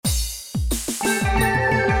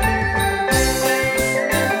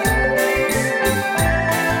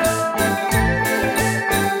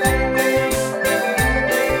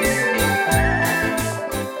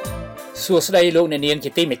សួស្តីលោកអ្នកនាងជា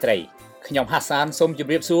ទីមេត្រីខ្ញុំហាសានសូមជ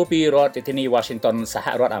ម្រាបសួរពីរដ្ឋធានី Washington សហ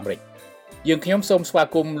រដ្ឋអាមេរិកយើងខ្ញុំសូមស្វា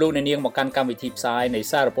គមន៍លោកអ្នកនាងមកកាន់កម្មវិធីផ្សាយនៃ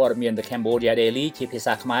សារព័ត៌មាន The Cambodia Daily ជាភា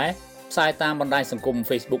សាខ្មែរផ្សាយតាមបណ្ដាញសង្គម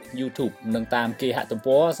Facebook YouTube និងតាមគេហទំ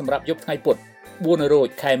ព័រសម្រាប់យប់ថ្ងៃពុធ4រោច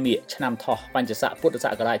ខែមិញឆ្នាំថោះបញ្ញស័កពុទ្ធស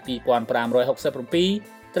ករាជ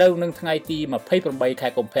2567ត្រូវនឹងថ្ងៃទី28ខែ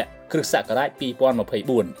កុម្ភៈគ្រិស្តសករាជ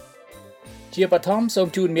2024ជាបឋមសូម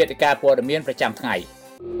ជូនមេតិការព័ត៌មានប្រចាំថ្ងៃ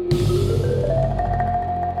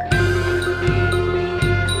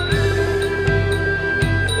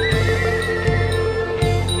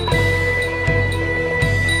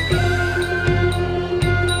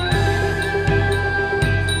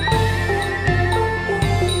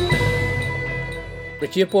ប្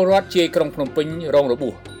រជាពលរដ្ឋជាយក្រុងភ្នំពេញរងរបួ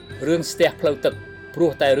សរឿងស្ទះផ្លូវទឹកព្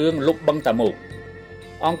រោះតែរឿងលុបបឹងតាម៉ោក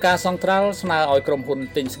អង្គការសង្ត្រាល់ស្នើឲ្យក្រុមហ៊ុន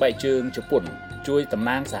ទិញស្បែកជើងជប៉ុនជួយតំ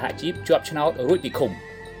ណាងសហជីពជាប់ឆ្នោតរួចពីឃុំ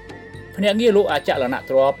ភ្នាក់ងារលោកអចលន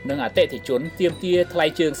ទ្រព្យនិងអតិថិជនទាមទារថ្លៃ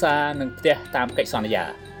ជើងសារនិងផ្ទះតាមកិច្ចសន្យា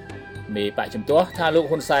មេបច្ចុប្បន្នថាលោក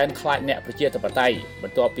ហ៊ុនសែនខ្លាចអ្នកប្រជាធិបតេយ្យប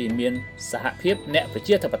ន្ទាប់ពីមានសហភាពអ្នកប្រ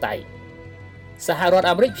ជាធិបតេយ្យសហរដ្ឋ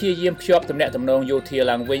អាមេរិកព្យាយាមភ្ជាប់ទំនាក់ទំនងយោធា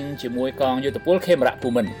ឡើងវិញជាមួយកងយោធពលខេមរៈភូ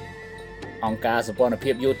មិន្ទអង្គការសម្ព័ន្ធ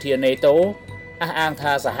ភាពយោធា NATO អះអាង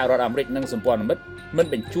ថាសហរដ្ឋអាមេរិកនិងសម្ព័ន្ធមិត្តមិន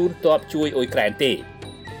បញ្ជូនទ័ពជួយអ៊ុយក្រែនទេត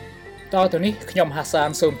ទៅនេះខ្ញុំហាសាន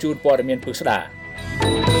សូមជូនព័ត៌មានពិស្ដា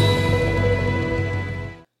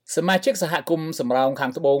សមាជិកសហគមន៍សំរោងខា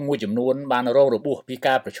ងត្បូងមួយចំនួនបានរងរបួសពី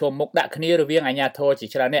ការប្រឈមមុខដាក់គ្នារវាងអាជ្ញាធរជា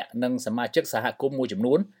ច្រើនអ្នកនិងសមាជិកសហគមន៍មួយចំ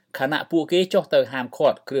នួនខណៈពួកគេចុះទៅហាមឃា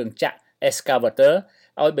ត់គ្រឿងចាក់ excavator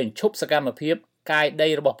ឲ្យបញ្ឈប់សកម្មភាពកាយដី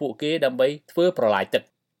របស់ពួកគេដើម្បីធ្វើប្រឡាយទឹក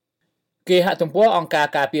គេហទំព័រអង្គការ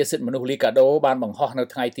ការពារសិទ្ធិមនុស្សលីកាដូបានបង្ហោះនៅ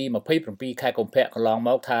ថ្ងៃទី27ខែកុម្ភៈកន្លងម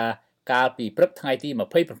កថាកាលពីព្រឹកថ្ងៃទី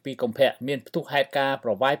27កុម្ភៈមានផ្ទុះហេតុការណ៍ប្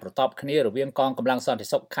រវាយប្រតប់គ្នារវាងកងកម្លាំងសន្តិ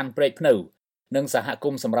សុខខណ្ឌព្រែកភ្នៅនិងសហគ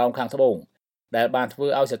មន៍សំរោងខាងត្បូងដែលបានធ្វើ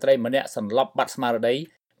ឲ្យស្ត្រីម្នាក់សន្លប់បាត់ស្មារតី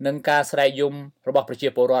និងការស្រែកយំរបស់ប្រជា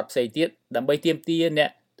ពលរដ្ឋផ្សេងទៀតដើម្បីទាមទារអ្នក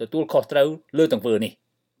ទទួលខុសត្រូវលើទង្វើនេះ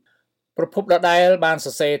ប្រពន្ធដដែលបានស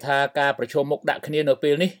រសេរថាការប្រជុំមុខដាក់គ្នានៅ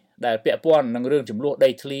ពេលនេះដែលពាក់ព័ន្ធនឹងរឿងចំនួនដី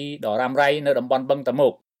ធ្លីដ៏រ៉ាំរ៉ៃនៅតំបន់បឹងតាម៉ោ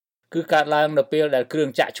កគឺកើតឡើងនៅពេលដែលគ្រឿង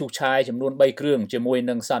ចាក់ឈូសឆាយចំនួន3គ្រឿងជាមួយ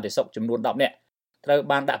នឹងសន្តិសុខចំនួន10នាក់ត្រូវ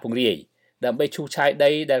បានដាក់ពង្រាយដើម្បីឈូសឆាយ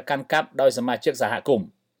ដីដែលកាន់កាប់ដោយសមាជិកសហគមន៍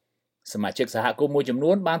មួយចំ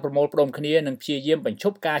នួនបានប្រមូលផ្ដុំគ្នានិងព្យាយាមបញ្ឈ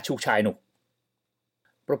ប់ការឈូសឆាយនោះ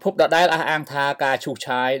ប្រពន្ធដដែលអះអាងថាការឈូស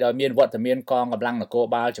ឆាយដោយមានវត្តមានកងកម្លាំងនគរ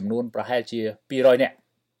បាលចំនួនប្រហែលជា200នាក់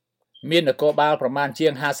មាននគរបាលប្រមាណជា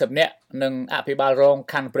ង50នាក់និងអភិបាលរង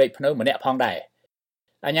ខណ្ឌព្រែកភ្នៅម្នាក់ផងដែរ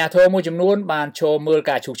អាជ្ញាធរមួយចំនួនបានចូលមើល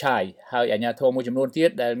ការឈូសឆាយហើយអាជ្ញាធរមួយចំនួនទៀត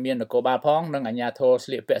ដែលមាននគរបាលផងនិងអាជ្ញាធរស្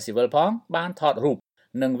លៀកពាក់ស៊ីវិលផងបានថតរូប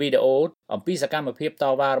និងវីដេអូអំពីសកម្មភាពត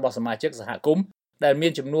វ៉ារបស់សមាជិកសហគមន៍ដែលមា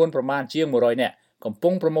នចំនួនប្រមាណជាង100នាក់កំពុ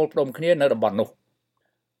ងប្រមូលផ្ដុំគ្នានៅតំបន់នោះ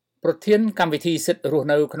ប្រធានកម្មវិធីសិទ្ធិរស់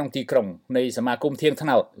នៅក្នុងទីក្រុងនៃសមាគមធៀងថ្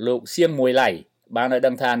នោតលោកសៀងមួយឡៃបានឲ្យ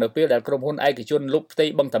ដឹងថានៅពេលដែលក្រុមហ៊ុនឯកជនលុបផ្ទៃ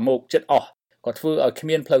បឹងតាម៉ោកជិតអស់ក៏ធ្វើឲ្យគ្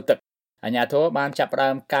មានផ្លូវទឹកអាជ្ញាធរបានចាប់ផ្ដើ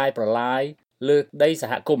មកាយប្រឡាយលើដីស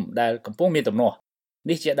ហគមន៍ដែលកំពុងមានទំនាស់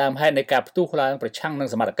នេះជាដើមហេតុនៃការផ្ទុះឡើងប្រឆាំងនឹង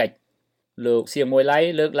សមត្ថកិច្ចលោកសៀងមួយឡៃ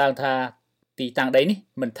លើកឡើងថាទីតាំងដីនេះ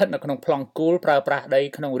មិនស្ថិតនៅក្នុងប្លង់គោលប្រើប្រាស់ដី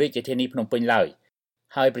ក្នុងរាជធានីភ្នំពេញឡើយ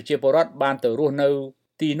ហើយប្រជាពលរដ្ឋបានទៅរស់នៅ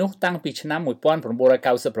ទីនោះតាំងពីឆ្នាំ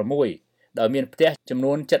1996ដោយមានផ្ទះចំ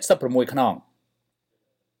នួន76ខ្នង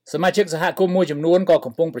សមាជិកសហគមន៍មួយចំនួនក៏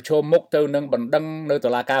កំពុងប្រឈមមុខទៅនឹងបណ្ដឹងនៅតុ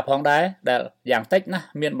លាការផងដែរដែលយ៉ាងតិចណាស់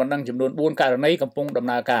មានបណ្ដឹងចំនួន4ករណីកំពុងដំ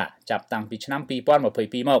ណើរការចាប់តាំងពីឆ្នាំ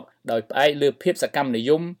2022មកដោយផ្អែកលើភាពសកម្មនិ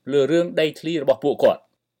យមលើរឿងដីធ្លីរបស់ពួកគាត់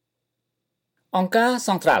អង្គការស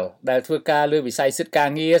ង្ត្រាល់ដែលធ្វើការលើវិស័យសិទ្ធិការ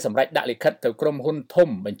ងារសម្រាប់ដាក់លិខិតទៅក្រុមហ៊ុនធំ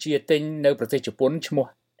បញ្ជាទិញនៅប្រទេសជប៉ុនឈ្មោះ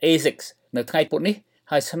A6 នៅថ្ងៃពុធនេះ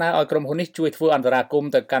ហើយស្នើឲ្យក្រុមហ៊ុននេះជួយធ្វើអន្តរាគម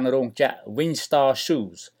ន៍ទៅកាន់រោងចក្រ Winstar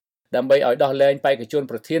Shoesដើម្បីឲ្យដោះលែងបេក្ខជន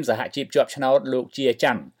ប្រធានសហជីពជាប់ឆ្នោតលោកជា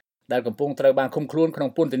ច័ន្ទដែលកំពុងត្រូវបានឃុំខ្លួនក្នុង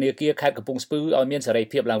ពន្ធនាគារខេត្តកំពង់ស្ពឺឲ្យមានសេរី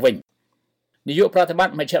ភាពឡើងវិញនាយកប្រតិបត្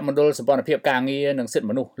តិមជ្ឈមណ្ឌលសម្ព័ន្ធភាពការងារនិងសិទ្ធិ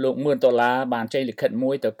មនុស្សលោក$1,000,000បានចេញលិខិត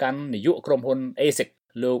មួយទៅកាន់នាយកក្រុមហ៊ុន A6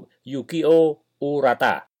 លោក Yukio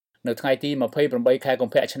Urata នៅថ្ងៃទី28ខែកុ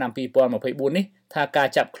ម្ភៈឆ្នាំ2024នេះថាការ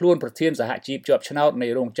ចាប់ខ្លួនប្រធានសហជីពជាប់ឆ្នោតនៃ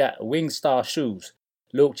រោងចក្រ Winstar Shoes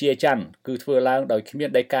លោកជាច័ន្ទគឺធ្វើឡើងដោយគ្មាន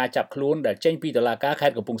ដីកាចាប់ខ្លួនដែលចេញពីតុលាការខេ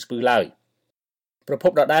ត្តកំពង់ស្ពឺឡើយប្រព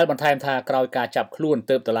ន្ធដដែលបន្ថែមថាក្រោយការចាប់ខ្លួន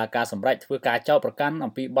ទើបតុលាការសម្រេចធ្វើការចោទប្រកាន់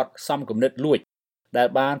អំពីបទសំគំនិតលួចដែល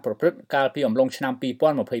បានប្រព្រឹត្តកាលពីអំឡុងឆ្នាំ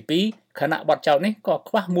2022ខណៈបទចោទនេះក៏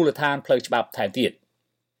ខ្វះមូលដ្ឋានផ្លូវច្បាប់ថែមទៀត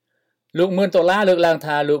លោក$1,000,000លើកឡើង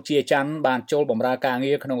ថាលោកជាច័ន្ទបានចូលបម្រើការ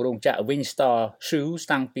ងារក្នុងរោងចក្រ Winstar Shoes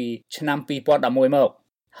តាំងពីឆ្នាំ2011មក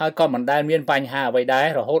ហើយក៏មិនដែលមានបញ្ហាអ្វីដែរ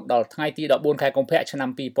រហូតដល់ថ្ងៃទី14ខែកុម្ភៈឆ្នាំ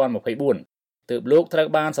2024ទើបលោកត្រូវ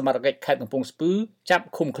បានសមត្ថកិច្ចខេត្តកំពង់ស្ពឺចាប់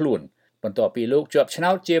ឃុំខ្លួនបន្ទាប់ពីលោកជាប់ឆ្នោ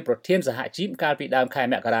តជាប្រធានសហជីពកាលពីដើមខែ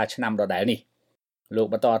មករាឆ្នាំដដែលនេះលោក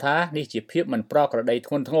បន្តថានេះជាភាពមិនប្រក្រតី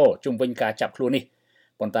ធ្ងន់ធ្ងរជុំវិញការចាប់ខ្លួននេះ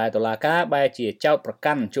ប៉ុន្តែតុលាការបែរជាចោទប្រ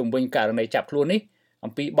កាន់ជុំវិញករណីចាប់ខ្លួននេះ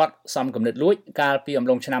អំពីបទសំគំនិតលួចកាលពីអំ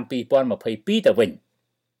ឡុងឆ្នាំ2022ទៅវិញ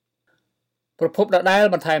ប្រពន្ធដដែល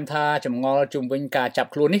បន្ថែមថាចម្ងល់ជុំវិញការចា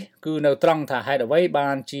ប់ខ្លួននេះគឺនៅត្រង់ថាហេតុអ្វីបា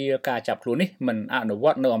នជាការចាប់ខ្លួននេះមិនអនុវ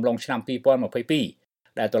ត្តនៅអំឡុងឆ្នាំ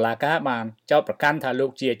2022ដែលតុលាការបានចោទប្រកាន់ថាលោ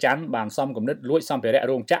កជាច័ន្ទបានសំគំនិតលួចសម្ភារៈ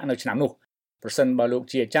រោងចក្រនៅឆ្នាំនោះប្រសិនបើលោក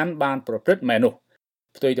ជាច័ន្ទបានប្រព្រឹត្តមែននោះ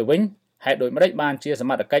ផ្ទុយទៅវិញហេតុដូចម្តេចបានជាស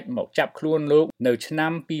មត្ថកិច្ចមកចាប់ខ្លួនលោកនៅឆ្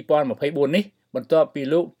នាំ2024នេះបន្ទាប់ពី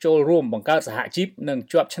លោកចូលរួមបង្កើតសហជីពនិង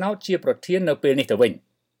ជាប់ឆ្នោតជាប្រធាននៅពេលនេះទៅវិញ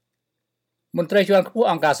មន្ត្រីជាន់ខ្ពស់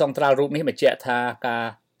អង្គការសង្ត្រាល់រូបនេះបញ្ជាក់ថាការ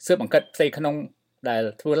ស៊ើបអង្កេតផ្ទៃក្នុងដែល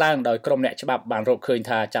ធ្វើឡើងដោយក្រុមអ្នកច្បាប់បានរកឃើញ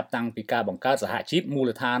ថាចាប់តាំងពីការបង្កើតសហជីពមូល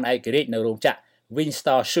ដ្ឋានឯករាជ្យនៅរោងចក្រ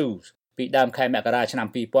Winstar Shoes ពីដើមខែមករាឆ្នាំ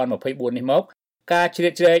2024នេះមកការជ្រៀ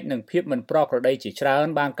តជ្រែកនិងភាពមិនប្រក្រតីជាច្រើន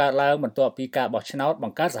បានកើតឡើងបន្ទាប់ពីការបោះឆ្នោតប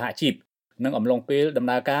ង្កើតសហជីពនិងអំឡុងពេលដំ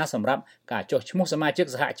ណើរការសម្រាប់ការចុះឈ្មោះសមាជិក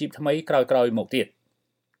សហជីពថ្មីក្រោយៗមកទៀត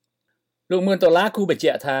លោកមឿនដុល្លារគូបញ្ជា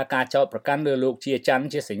ក់ថាការចោទប្រកាន់លើលោកជាច័ន្ទ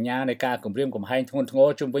ជាសញ្ញានៃការគំរាមកំហែងធ្ងន់ធ្ងរ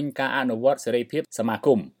ជុំវិញការអនុវត្តសេរីភាពសមាគ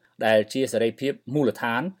មដែលជាសេរីភាពមូលដ្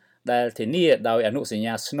ឋានដែលធានាដោយអនុសញ្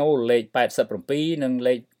ញា SNOW លេខ87និង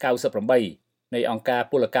លេខ98នៃអង្គការ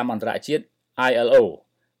ពលកម្មអន្តរជាតិ ILO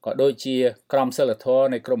ក៏ដូចជាក្រមសីលធម៌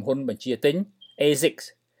នៃក្រុមហ៊ុនបញ្ជាទិញ ASICS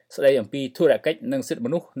ស្ដីអំពីធុរកិច្ចនិងសិទ្ធិម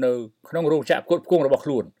នុស្សនៅក្នុងរោងចក្រផ្គត់ផ្គង់របស់ខ្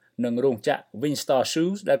លួននិងរោងចក្រ Winstar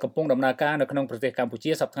Shoes ដែលកំពុងដំណើរការនៅក្នុងប្រទេសកម្ពុ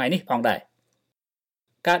ជាសប្តាហ៍ថ្ងៃនេះផងដែរ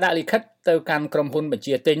ការដាក់លិខិតទៅកាន់ក្រុមហ៊ុនបញ្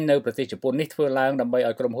ជាទិញនៅប្រទេសជប៉ុននេះធ្វើឡើងដើម្បី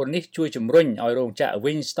ឲ្យក្រុមហ៊ុននេះជួយជំរុញឲ្យរោងចក្រ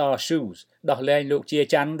Winstar Shoes ដោះលែងលោកជា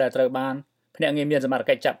ច័ន្ទដែលត្រូវបានភ្នាក់ងារមានសមត្ថ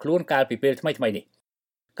កិច្ចចាប់ខ្លួនកាលពីពេលថ្មីៗនេះ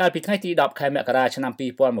កាលពីថ្ងៃទី10ខែមករាឆ្នាំ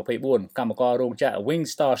2024កម្មកររោងចក្រ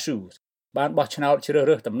Winstar Shoes បានបោះឆ្នោតជ្រើស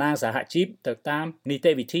រើសតំណាងសហជីពទៅតាមនី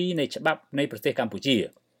តិវិធីនៃច្បាប់នៃប្រទេសកម្ពុជា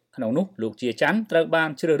ក្នុងនោះលោកជាច័ន្ទត្រូវបាន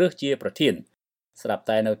ជ្រើសរើសជាប្រធានស្រាប់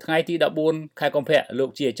តែនៅថ្ងៃទី14ខែកុម្ភៈលោក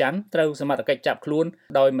ជាច័ន្ទត្រូវសមត្ថកិច្ចចាប់ខ្លួន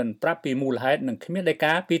ដោយមិនប្រាប់ពីមូលហេតុនិងគ្មានដី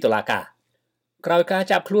កាពីតុលាការក្រោយការ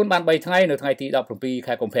ចាប់ខ្លួនបាន3ថ្ងៃនៅថ្ងៃទី17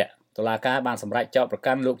ខែកុម្ភៈតុលាការបានសម្រេចចោទប្រ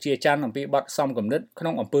កាន់លោកជាច័ន្ទអំពីបទសំគំនិតក្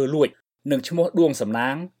នុងអំពើលួចនិងឈ្មោះដួងសំណា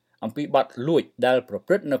ងអំពីបទលួចដែលប្រ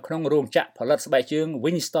ព្រឹត្តនៅក្នុងរោងចក្រផលិតស្បែកជើង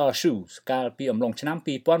Winstar Shoes កាលពីអំឡុងឆ្នាំ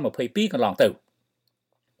2022កន្លងទៅ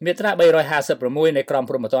មាត្រា356នៃក្រម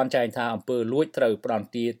ព្រហ្មទណ្ឌចែងថាអំពើលួចត្រូវផ្តន្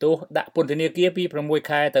ទាទោសដាក់ពន្ធនាគារពី6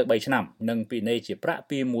ខែទៅ3ឆ្នាំនិងពិន័យជាប្រាក់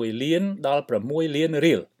ពី1លានដល់6លាន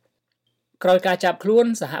រៀលក្រោយការចាប់ខ្លួន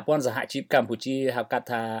សហព័ន្ធសហជីពកម្ពុជាហៅកាត់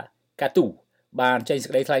ថាកាទូបានចេញសេច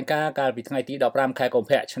ក្តីថ្លែងការណ៍កាលពីថ្ងៃទី15ខែកុម្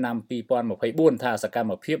ភៈឆ្នាំ2024ថាសកម្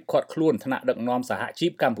មភាពឃាត់ខ្លួនថ្នាក់ដឹកនាំសហជី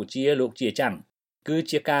ពកម្ពុជាលោកជាច័ន្ទគឺ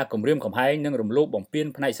ជាការគំរាមកំហែងនិងរំលោភបំពាន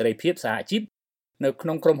ផ្នែកសេរីភាពសហជីពនៅក្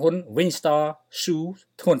នុងក្រុមហ៊ុន Winstar Shoes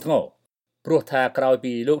ធ្ងន់ធ្ងរព្រោះថាក្រោយ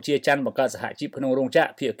ពីលោកជាច័ន្ទបង្កើតសហជីពក្នុងរោងចក្រ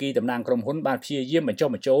ភាគីតំណាងក្រុមហ៊ុនបានព្យាយាមបញ្ចុះ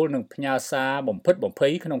បញ្ចូលនិងផ្ញើសារបំផិតបំភ័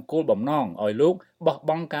យក្នុងគោលបំណងឲ្យលោកបោះ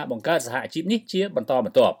បង់ការបង្កើតសហជីពនេះជាបន្តប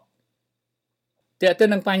ន្ទាប់ទាក់ទិន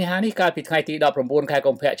នឹងបញ្ហានេះកាលពីថ្ងៃទី19ខែ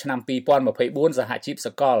កុម្ភៈឆ្នាំ2024សហជីពស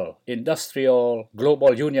កល Industrial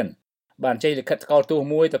Global Union បានចេញលិខិតថ្កោលទោស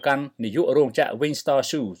មួយទៅកាន់នាយករោងចក្រ Winstar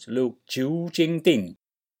Shoes លោកជូជីងទីង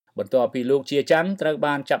បន្ទាប់ពីលោកជាច័ន្ទត្រូវ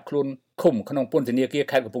បានចាប់ខ្លួនឃុំក្នុងពន្ធនាគារ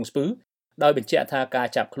ខេត្តកំពង់ស្ពឺដោយបញ្ជាក់ថាការ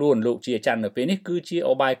ចាប់ខ្លួនលោកជាច័ន្ទនៅពេលនេះគឺជា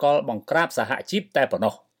ឧបាយកលបង្ក្រាបសហជីពតែប៉ុណ្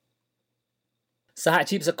ណោះសហ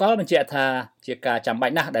ជីពសកលបញ្ជាក់ថាជាការចាំបា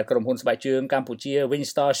ច់ណាស់ដែលក្រុមហ៊ុនស្បែកជើងកម្ពុជា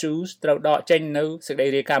Winstar Shoes ត្រូវដកចេញនៅសេចក្តី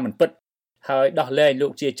រាយការណ៍មិនពិតហើយដោះលែងលោ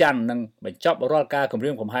កជាច័ន្ទនិងបញ្ចប់រាល់ការគំ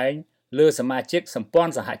រាមកំហែងលើសមាជិកសម្ព័ន្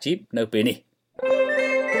ធសហជីពនៅពេលនេះ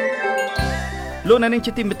លោកអ្នកនាង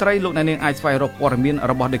ជាទីមេត្រីលោកអ្នកនាងអាចស្វែងរកព័ត៌មាន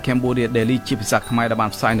របស់ The Cambodia Daily ជាភាសាខ្មែរដែលបាន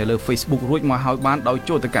ផ្សាយនៅលើ Facebook រួចមកហើយបានដោយ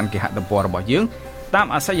ចូលទៅកាន់គេហទំព័ររបស់យើងតាម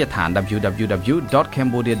អាសយដ្ឋាន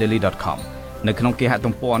www.cambodiadaily.com នៅក្នុងគេហ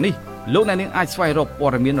ទំព័រនេះលោកអ្នកនាងអាចស្វែងរកព័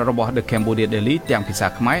ត៌មានរបស់ The Cambodia Daily ទាំងភាសា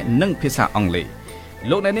ខ្មែរនិងភាសាអង់គ្លេស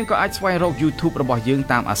លោកអ្នកនាងក៏អាចស្វែងរក YouTube របស់យើង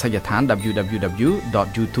តាមអាសយដ្ឋាន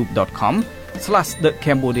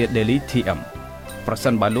www.youtube.com/thecambodiadailytm ប្រសិ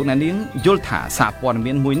នបើលោកអ្នកនាងយល់ថាសារព័ត៌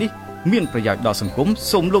មានមួយនេះមានប្រយោជន៍ដល់សង្គម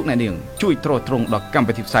សូមលោកអ្នកនាងជួយទ្រទ្រង់ដល់កម្ម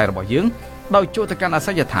វិធីផ្សាយរបស់យើងដោយចូលទៅកាន់អាស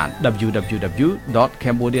យដ្ឋាន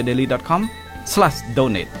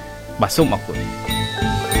www.cambodiadaily.com/donate បាទសូមអរគុណ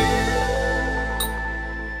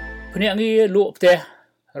ភ្នាក់ងារលក់ផ្ទះ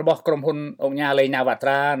របស់ក្រុមហ៊ុនអង្គការលេងណាវត្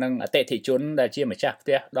រានិងអតិថិជនដែលជាម្ចាស់ផ្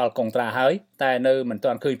ទះដល់កុងត្រាហើយតែនៅមិន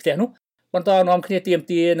ទាន់ឃើញផ្ទះនោះ បន្តនាំគ្នាទាម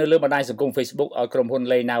ទារនៅលើបណ្ដាញសង្គម Facebook ឲ្យក្រុមហ៊ុន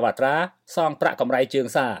លេងណាវ៉ាត្រាសងប្រាក់កម្រៃជើង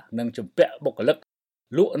សារនិងជំពាក់បុគ្គលិក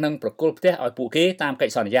លក់និងប្រគល់ផ្ទះឲ្យពួកគេតាមកិ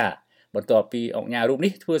ច្ចសន្យាបន្ទាប់ពីអង្គការរូប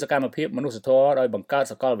នេះធ្វើសកម្មភាពមនុស្សធម៌ដោយបង្កើត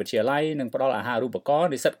សាកលវិទ្យាល័យនិងផ្ដល់អាហារូបករ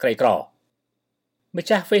ណ៍និស្សិតក្រីក្រម្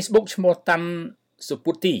ចាស់ Facebook ឈ្មោះតាន់សុ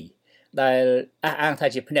ពុទីដែលអះអាងថា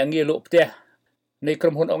ជាភ្នាក់ងារលក់ផ្ទះនៃក្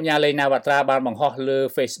រុមហ៊ុនអង្គការលេងណាវ៉ាត្រាបានបង្ហោះលើ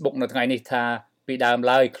Facebook នៅថ្ងៃនេះថាពីដើម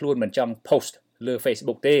ឡើយខ្លួនមិនចង់ post លើ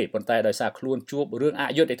Facebook ទេប៉ុន្តែដោយសារខ្លួនជួបរឿងអ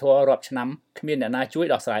យុត្តិធម៌រាប់ឆ្នាំគ្មានអ្នកណាជួយ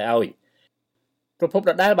ដោះស្រាយឲ្យប្រពន្ធ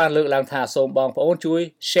ដដែលបានលើកឡើងថាសូមបងប្អូនជួយ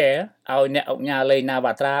share ឲ្យអ្នកអង្គការលេងណា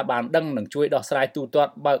វ៉ាត្រាបានដឹងនិងជួយដោះស្រាយទូទា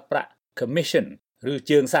ត់បើកប្រាក់ commission ឬ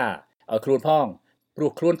ជើងសារឲ្យខ្លួនផងព្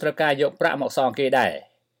រោះខ្លួនត្រូវការយកប្រាក់មកសងគេដែរ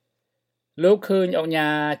លោកឃើញអង្គកា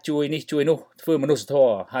រជួយនេះជួយនោះធ្វើមនុស្សធ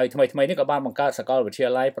ម៌ហើយថ្មីនេះក៏បានបង្កើតសាកលវិទ្យា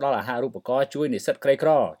ល័យផ្ដល់អាហារូបករណ៍ជួយនិស្សិតក្រីក្រ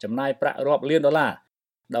ចំណាយប្រាក់រាប់លានដុល្លារ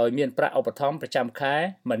ដោយមានប្រាក់ឧបត្ថម្ភប្រចាំខែ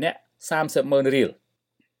ម្នាក់ 30,000 រៀល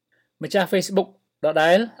ម្ចាស់ Facebook ដ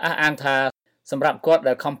ដែលអះអាងថាសម្រាប់គាត់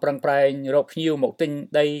ដែលខំប្រឹងប្រែងរកភ្ញៀវមកទិញ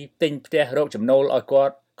ដីទិញផ្ទះរកចំណូលឲ្យគា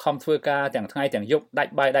ត់ខំធ្វើការទាំងថ្ងៃទាំងយប់ដា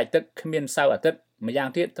ច់បាយដាច់ទឹកគ្មានសៅអាទិត្យម្យ៉ាង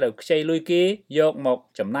ទៀតត្រូវខ្ចីលុយគេយកមក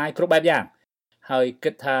ចំណាយគ្រប់បែបយ៉ាងហើយ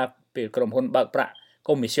គិតថាពេលក្រុមហ៊ុនបើកប្រាក់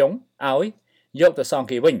កុំមីស្យងឲ្យយកទៅសង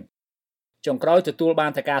គេវិញចុងក្រោយទទួលបា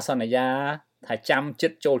នតែការសន្យាថាចាំចិ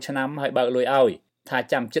ត្តចូលឆ្នាំហើយបើកលុយឲ្យថា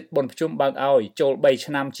ចាំចិត្តបុណ្យប្រជុំបើកឲ្យចូល3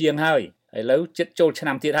ឆ្នាំជាងហើយឥឡូវចិត្តចូលឆ្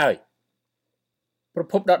នាំទៀតហើយប្រ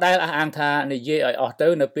ពន្ធដដែលអះអាងថានិយាយឲ្យអស់ទៅ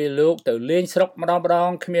នៅពេលលោកទៅលេងស្រុកម្ដ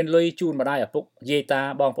ងគ្មានលុយជូនម្ដាយឪពុកយាយតា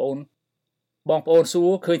បងប្អូនសួរ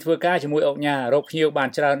ឃើញធ្វើការជាមួយអង្គការរកភ្ញៀវបាន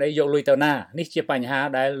ច្រើនអីយកលុយទៅណានេះជាបញ្ហា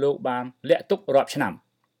ដែលលោកបានលាក់ទុករាប់ឆ្នាំ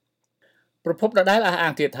ប្រពន្ធដដែលអះអា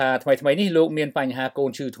ងទៀតថាថ្មីនេះលោកមានបញ្ហាកូ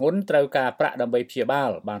នឈឺធ្ងន់ត្រូវការប្រាក់ដើម្បីព្យាបាល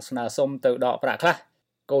បានស្នើសុំទៅដកប្រាក់ខ្លះ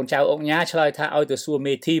កូនចៅអង្គការឆ្លើយថាឲ្យទៅសួរ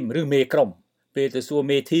មេធីមឬមេក្រុមពេលទៅសួរ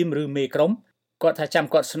មេធីមឬមេក្រុមគាត់ថាចាំ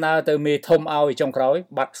គាត់ស្នើទៅមេធំឲ្យចុងក្រោយ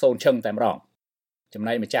បាត់សូនឈឹងតែម្ដងចំ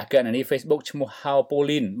ណែកម្ចាស់គណនី Facebook ឈ្មោះ How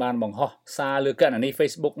Pauline បានបង្ហោះសារលើគណនី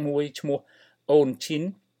Facebook មួយឈ្មោះ Own Chin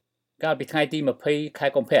កាលពីថ្ងៃទី20ខែ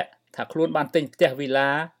កុម្ភៈថាខ្លួនបានទិញផ្ទះវីឡា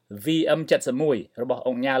VM71 របស់អ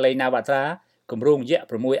ង្គការលេងណាវ៉ាត្រាគម្រោងយៈ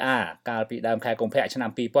 6A កាលពីដើមខែកុម្ភៈឆ្នាំ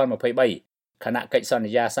2023ខណៈកិច្ចស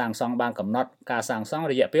ន្យាសាងសង់បានកំណត់ការសាងសង់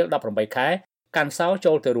រយៈពេល18ខែកាន់សោ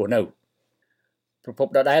ចូលទៅរស់នៅប្រពន្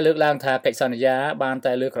ធដដែលលើកឡើងថាកិច្ចសន្យាបាន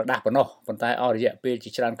តែលើក្រដាស់ប៉ុណ្ណោះប៉ុន្តែអស់រយៈពេលជា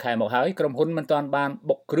ច្រើនខែមកហើយក្រុមហ៊ុនមិនទាន់បាន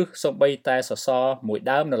បុកគ្រឹះសូម្បីតែសសរមួយ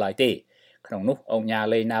ដើមនៅឡើយទេក្នុងនោះអង្គការ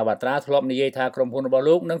លេងណាវ៉ាត្រាធ្លាប់និយាយថាក្រុមហ៊ុនរបស់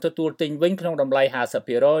លោកនឹងទទួលទិញវិញក្នុងតម្លៃ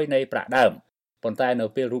 50% នៃប្រាក់ដើមប៉ុន្តែនៅ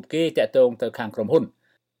ពេលរូបគេតាក់ទងទៅខាងក្រុមហ៊ុន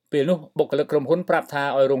ពេលនោះបុគ្គលិកក្រុមហ៊ុនប្រាប់ថា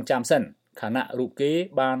ឲ្យរងចាំសិនខណៈរូបគេ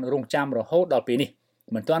បានរងចាំរហូតដល់ពេលនេះ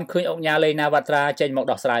មិនទាន់ឃើញអង្គការលេងណាវ៉ាត្រាចេញមក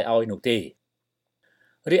ដោះស្រាយឲ្យនោះទេ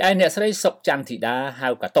រីឯអ្នកស្រីសុកច័ន្ទធីតាហៅ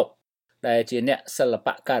កាតុកដែលជាអ្នកសិល្ប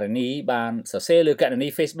ករនីបានសរសេរលើគណនី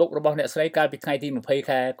Facebook របស់អ្នកស្រីកាលពីថ្ងៃទី20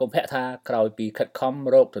ខែកុម្ភៈថាក្រោយពីខិតខំ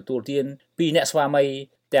រកទទួលទានពីអ្នកស្វាមី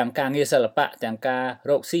ទាំងការងារសិល្បៈទាំងការ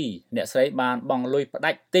រកស៊ីអ្នកស្រីបានបង់លុយផ្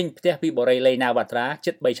ដាច់ទិញផ្ទះពីបរិយាលេងណាវ៉ាត្រា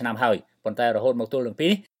ជិត3ឆ្នាំហើយប៉ុន្តែរហូតមកទល់នឹងពេ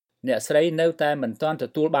លនេះអ្នកស្រីនៅតែមិនទាន់ទ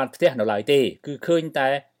ទួលបានផ្ទះនៅឡើយទេគឺឃើញតែ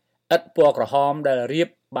ឥដ្ឋពណ៌ក្រហមដែលរៀប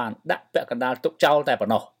បានដាក់ពាក់កណ្ដាលទុកចោលតែប៉ុ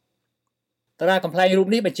ណ្ណោះតារាកំប្លែងរូប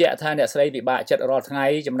នេះបញ្ជាក់ថាអ្នកស្រីពិបាកចិត្តរាល់ថ្ងៃ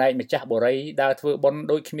ចំណែកម្ចាស់បរិយដើរធ្វើបុណ្យ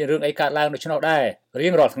ដូចគ្មានរឿងអីកើតឡើងដូច្នោះដែររៀ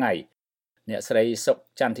ងរាល់ថ្ងៃអ្នកស្រីសុក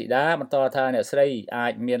ច័ន្ទធីតាបន្តថាអ្នកស្រីអា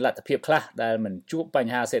ចមានលទ្ធភាពខ្លះដែលមិនជួបប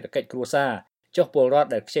ញ្ហាសេដ្ឋកិច្ចគ្រួសារចុះពលរដ្ឋ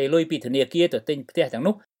ដែលខ្ចីលុយពីធនាគារទៅទិញផ្ទះទាំង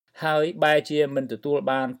នោះហើយបែរជាមិនទទួល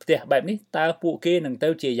បានផ្ទះបែបនេះតើពួកគេនឹងទៅ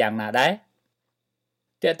ជាយ៉ាងណាដែរ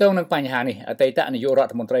ទាក់ទងនឹងបញ្ហានេះអតីតនាយករ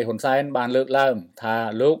ដ្ឋមន្ត្រីហ៊ុនសែនបានលើកឡើងថា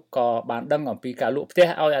លោកក៏បានដឹងអំពីការលក់ផ្ទះ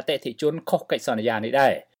ឲ្យអតិថិជនខុសកិច្ចសន្យានេះដែ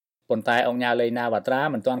រប៉ុន្តែអង្គការលេងណាវ៉ាត្រា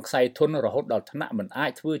មិនទាន់ខ្សែធនរហូតដល់ថ្នាក់មិនអា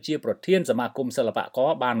ចធ្វើជាប្រធានសមាគមសិល្បករ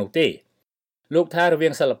បាននោះទេលោកថារវា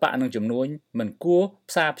ងសិល្បៈនិងជំនួញមិនគួរ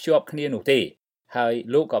ផ្សារភ្ជាប់គ្នានោះទេហើយ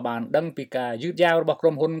លោកក៏បានដឹងពីការយឺតយ៉ាវរបស់ក្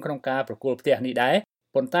រុមហ៊ុនក្នុងការប្រគល់ផ្ទះនេះដែរ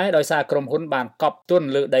ប៉ុន្តែដោយសារក្រុមហ៊ុនបានកប់ទុន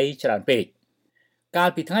លើដីច្រើនពេកកាល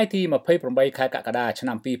ពីថ្ងៃទី28ខែកក្កដាឆ្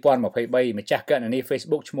នាំ2023ម្ចាស់គណនី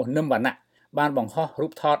Facebook ឈ្មោះនឹមវណ្ណៈបានបង្ហោះរូ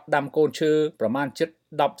បថតដាំកូនឈើប្រមាណជិត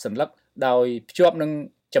10សន្លឹកដោយភ្ជាប់នឹង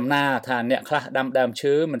ចំណាថាអ្នកខ្លះដាំដើម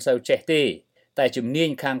ឈើមិនសូវចេះទេតែជំនាញ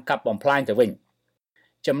ខាងកាប់បំផ្លាញទៅវិញ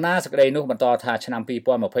ចំណាសក្តីនោះបន្តថាឆ្នាំ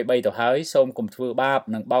2023ទៅហើយសូមកុំធ្វើបាប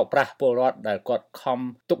និងបោកប្រាស់ពលរដ្ឋដែលគាត់ខំ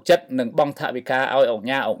ទុកចិត្តនិងបង់ថវិកាឲ្យអង្គ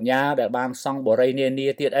ការដែលបានសង់បរិយានានា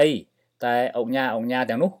ទៀតអីតែអង្គការ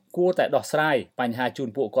ទាំងនោះគួរតែដោះស្រាយបញ្ហាជូន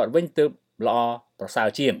ពួកគាត់វិញទើបល្អប្រសើរ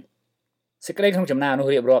ជាងសេចក្តីក្នុងចំណានោះ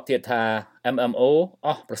រៀបរាប់ទៀតថា MMO អ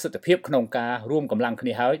ស់ប្រសិទ្ធភាពក្នុងការរួមកម្លាំងគ្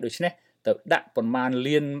នាហើយដូច្នេះទៅដាក់ប៉ុន្មាន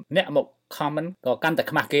លានអ្នកមក common ក៏កាន់តែ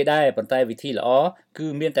ខ្មាស់គេដែរប៉ុន្តែវិធីល្អគឺ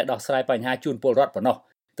មានតែដោះស្រាយបញ្ហាជូនពលរដ្ឋប៉ុណ្ណោះ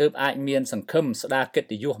ទើបអាចមានសង្ឃឹមស្ដារកិត្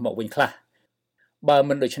តិយសមកវិញខ្លះបើ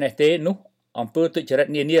មិនដូច្នេះទេនោះអំពើទុច្ចរិត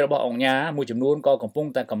នានារបស់អង្គការមួយចំនួនក៏កំពុង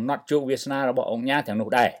តែកំណត់ជោគវាសនារបស់អង្គការទាំងនោះ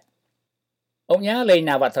ដែរអង្គការលេង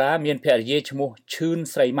ណាវត្រាមានភរិយាឈ្មោះឈឿន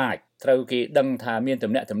ស្រីម៉ាចត្រូវគេដឹងថាមាន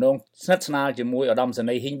ទំនាក់ទំនងស្និទ្ធស្នាលជាមួយឧត្តមសេ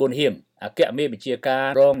នីយ៍ហ៊ីងប៊ុនហៀងអគ្គមេបញ្ជាការ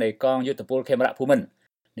រងនៃកងយុទ្ធពលខេមរៈភូមិន្ទ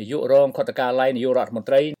នាយករងខុទ្ទកាល័យនាយករដ្ឋមន្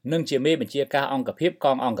ត្រីនិងជាមេបញ្ជាការអង្គភាពក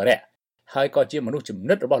ងអង្គរៈហើយក៏ជាមនុស្សចំ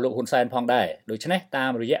ណិតរបស់លោកហ៊ុនសែនផងដែរដូច្នេះតា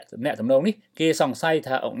មរយៈទំនាក់ទំនងនេះគេសង្ស័យ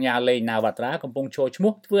ថាអង្គការលេងណាវត្រាកំពុងចូលឈ្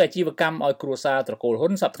មោះធ្វើអាជីវកម្មឲ្យគ្រួសារត្រកូលហ៊ុ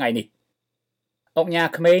នសប្តាហ៍ថ្ងៃនេះអង្គការ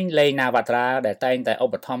ក្មេងលេងណាវត្រាដែលតែងតែឧ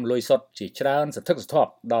បត្ថម្ភលុយសុទ្ធជាច្រើនសន្ធឹកសន្ធា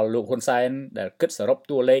ប់ដល់លោកហ៊ុនសែនដែលគិតសរុប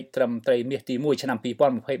តួលេខត្រឹមត្រីមាសទី1ឆ្នាំ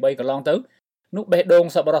2023កន្លងទៅនោះបេះដូង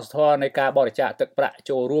សប្បុរសធម៌នៃការបរិច្ចាគទឹកប្រាក់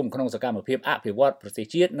ចូលរួមក្នុងសកម្មភាពអភិវឌ្ឍប្រទេស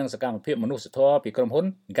ជាតិនិងសកម្មភាពមនុស្សធម៌ពីក្រុមហ៊ុន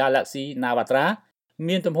Galaxy Navatra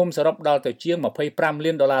មានទំហំសរុបដល់ទៅជាង$25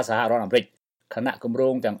 លានសហរដ្ឋអាមេរិកខណៈគម្រោ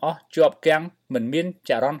ងទាំងអស់ជាប់គាំងមិនមាន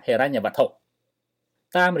ចរន្តហិរញ្ញវត្ថុ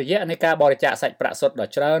តាមរយៈនៃការបរិច្ចាគសាច់ប្រាក់សុទ្ធដ៏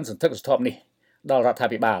ច្រើនសន្ធឹកសន្ធាប់នេះដល់រដ្ឋា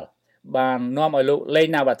ភិបាលបាននាំឲ្យលោកលេង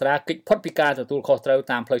ណាវត្រាគេចផុតពីការទទួលខុសត្រូវ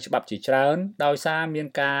តាមផ្លូវច្បាប់ជាច្រើនដោយសារមាន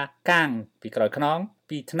ការកាងពីក្រោយខ្នង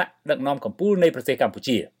ពីថ្នាក់ដឹកនាំកម្ពុជានៃប្រទេសកម្ពុ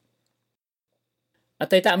ជាអ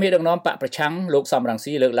តីតមេដឹកនាំបកប្រឆាំងលោកសំរង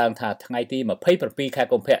ស៊ីលើកឡើងថាថ្ងៃទី27ខែ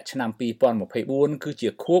កុម្ភៈឆ្នាំ2024គឺជា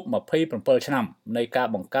ខួប27ឆ្នាំនៃការ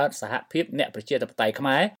បង្កើតសហភាពអ្នកប្រជាធិបតេយ្យខ្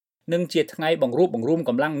មែរនិងជាថ្ងៃបង្រួបបង្រួម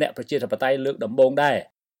កម្លាំងអ្នកប្រជាធិបតេយ្យលើកដំបូងដែរ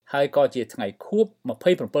ហើយក៏ជាថ្ងៃខួប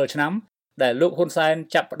27ឆ្នាំដែលលោកហ៊ុនសែន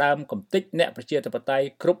ចាប់ផ្ដើមកំទេចអ្នកប្រជាធិបតេយ្យ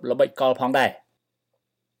គ្រប់ល្បិចកលផងដែរ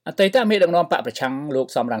អតីតមេដឹកនាំបកប្រឆាំងលោក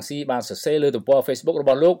សំរងស៊ីបានសរសេរលើទំព័រ Facebook រប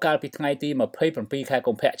ស់លោកកាលពីថ្ងៃទី27ខែ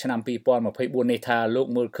កុម្ភៈឆ្នាំ2024នេះថាលោក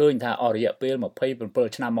មើលឃើញថាអស់រយៈពេល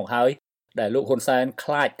27ឆ្នាំមកហើយដែលលោកហ៊ុនសែន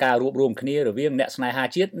ខ្លាចការរួបរวมគ្នារវាងអ្នកស្នេហា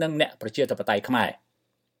ជាតិនិងអ្នកប្រជាធិបតេយ្យខ្មែរ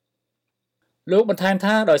លោកបន្ថែម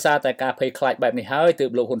ថាដោយសារតែការភ័យខ្លាចបែបនេះហើយទើ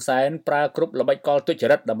បលោកហ៊ុនសែនប្រើគ្រប់ល្បិចកលទុច្ច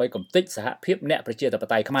រិតដើម្បីកំទេចសហភាពអ្នកប្រជាធិប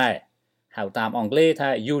តេយ្យខ្មែរហៅតាមអង់គ្លេសថា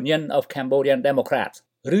Union of Cambodian Democrats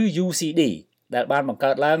ឬ UCD ដែលបានបង្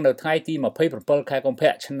កើតឡើងនៅថ្ងៃទី27ខែកុម្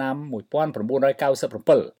ភៈឆ្នាំ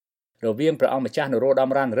1997រវាងព្រះអង្គម្ចាស់នរោត្ត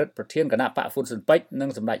ម រណឫទ្ធិប្រធានគណៈបកហ៊ុនស៊ិនប៉ិចនិង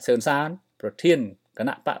សម្ដេចសឿនសានប្រធានគ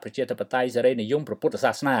ណៈបកប្រជាធិបតេយ្យសេរីនិយមព្រះពុទ្ធ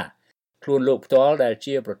សាសនាខ្លួនលោកផ្ទាល់ដែល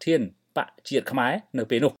ជាប្រធានបកជាតិខ្មែរនៅ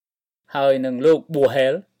ពេលនោះហើយនឹងលោកប៊ូហែ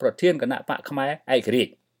លប្រធានគណៈបកខ្មែរឯករាជ្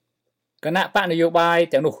យគណៈបកនយោបាយ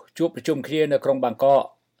ទាំងនោះជួបប្រជុំគ្នានៅក្រុងបាងកក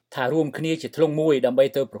ថារួមគ្នាជាធ្លុងមួយដើម្បី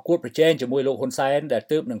ទៅប្រកួតប្រជែងជាមួយលោកហ៊ុនសែនដែល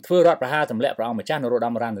ទើបនឹងធ្វើរដ្ឋប្រហារទម្លាក់ព្រះអង្គម្ចាស់នរោត្ត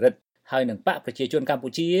ម រណឫទ្ធិហើយនឹងបកប្រជាជនកម្ពុ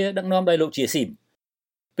ជាដឹកនាំដោយលោកជាស៊ីម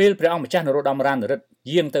ពេលព្រះអង្គម្ចាស់នរោត្តម រណឫទ្ធិ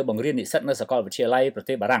យាងទៅបង្រៀននិស្សិតនៅសាកលវិទ្យាល័យប្រ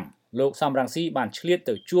ទេសបារាំងលោកសំរងស៊ីបានឆ្លៀត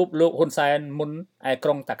ទៅជួបលោកហ៊ុនសែនមុនឯក្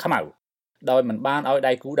រុងតាខ្មៅដោយមិនបានឲ្យ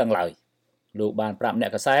ដៃគូដឹងឡើយលោកបានប្រាប់អ្ន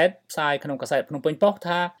កកាសែតផ្សាយក្នុងកាសែតភ្នំពេញប៉ុស្តិ៍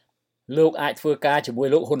ថាលោកអាចធ្វើការជាមួយ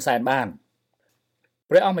លោកហ៊ុនសែនបាន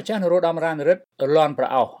ព្រះអង្គម្ចាស់នរោត្តម រណឫទ្ធិលន់ប្រ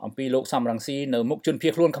អោសអំពីលោកសំរងស៊ីនៅមុខជនភៀ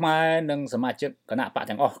សខ្លួនខ្មែរនិងសមាជិកគណៈបក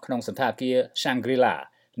ទាំងអស់ក្នុងសន្តាគារ Shangri-La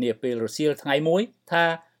នាពេលរសៀលថ្ងៃមួយថា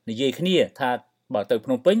និយាយគ្នាថាបើទៅភ្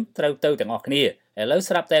នំពេញត្រូវទៅទាំងអស់គ្នាឥឡូវ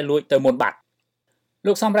ស្រាប់តែលួចទៅមុនបាត់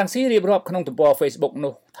លោកសំរងស៊ីរៀបរាប់ក្នុងទំព័រ Facebook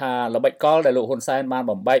នោះថាល្បិចកលដែលលោកហ៊ុនសែនបាន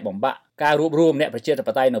បំបែកបំបាក់ការរួបរวมអ្នកប្រជាធិប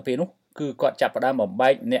តេយ្យនៅពេលនោះគឺគាត់ចាប់ផ្ដើមបំបែ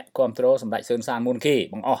កអ្នកគ្រប់គ្រងសម្ដេចសឿនសានមុនគេ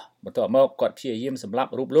បង្អស់បន្ទាប់មកគាត់ព្យាយាមសម្លា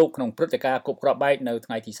ប់រូបលោកក្នុងព្រឹត្តិការណ៍គប់គ្រាប់បែកនៅថ្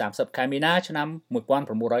ងៃទី30ខែមីនាឆ្នាំ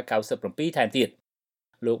1997ថែមទៀត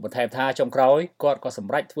លោកបន្ថែមថាចុងក្រោយគាត់ក៏ស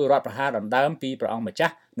ម្រេចធ្វើរដ្ឋប្រហារដណ្ដើមពីព្រះអង្គម្ចា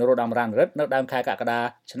ស់នរោត្តម រណឫទ្ធិនៅដើមខែកក្កដា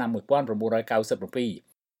ឆ្នាំ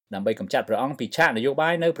1997ដើម្បីកម្ចាត់ព្រះអង្គពីឆាកនយោបា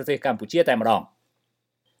យនៅប្រទេសកម្ពុជាតែម្ដង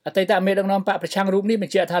អតីតមេដឹកនាំបកប្រឆាំងរូបនេះប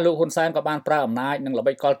ញ្ជាក់ថាលោកហ៊ុនសែនក៏បានប្រើអំណាចនិងល្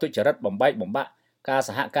បិចកលទុច្ចរិតបំបែកបំបាក់ការស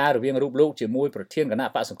ហការរវាងរូបលោកជាមួយប្រធានគណៈ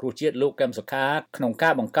បកសង្គ្រោះជាតិលោកកឹមសុខាក្នុងកា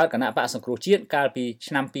របង្កើតគណៈបកសង្គ្រោះជាតិកាលពី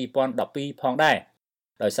ឆ្នាំ2012ផងដែរ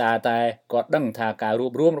ដោយសារតែគាត់ដឹងថាការរួ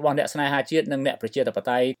បរวมរបស់អ្នកស្នេហាជាតិនិងអ្នកប្រជាធិប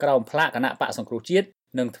តេយ្យក្រោមផ្លាកគណៈបកសង្គ្រោះជាតិ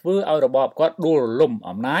នឹងធ្វើឲ្យរបបគាត់ដួលរលំ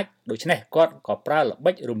អំណាចដូច្នេះគាត់ក៏ប្រើល្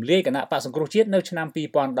បិចរំលាយគណៈបកសង្គ្រោះជាតិនៅឆ្នាំ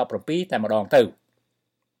2017តែម្ដងទៅ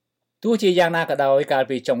ទោះជាយ៉ាងណាក៏ដោយកាល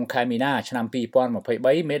ពីចុងខែមីនាឆ្នាំ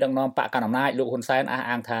2023មេដឹកនាំបកកណ្ដាលអំណាចលោកហ៊ុនសែនអះ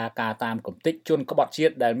អាងថាការតាមកំទេចជនក្បត់ជា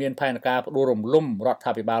តិដែលមានផែនការផ្ដួលរំលំរដ្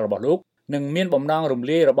ឋាភិបាលរបស់លោកនិងមានបំណងរំ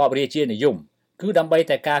លាយរបបរាជានិយមគឺដើម្បី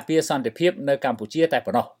តែការពារសន្តិភាពនៅកម្ពុជាតែ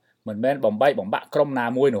ប៉ុណ្ណោះមិនមែនបំបែកបំបាក់ក្រុមណា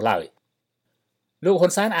មួយនោះឡើយលោកហ៊ុ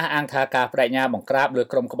នសែនអះអាងថាការបដិញ្ញាបង្ក្រាបលើ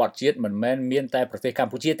ក្រុមក្បត់ជាតិមិនមែនមានតែប្រទេសក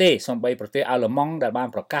ម្ពុជាទេសូម្បីប្រទេសអាល្លឺម៉ង់ដែលបាន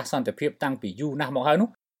ប្រកាសសន្តិភាពតាំងពីយូរណាស់មកហើយនោះ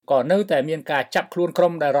ក៏នៅតែមានការចាប់ខ្លួនក្រុ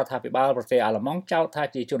មដែលរដ្ឋាភិបាលប្រទេសអាល្លឺម៉ង់ចោទថា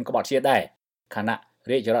ជាជនក្បត់ជាតិដែរខណៈ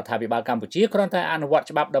រាជរដ្ឋាភិបាលកម្ពុជាគ្រាន់តែអនុវត្ត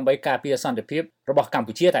ច្បាប់ដើម្បីការពារសន្តិភាពរបស់កម្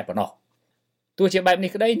ពុជាតែប៉ុណ្ណោះទោះជាបែបនេះ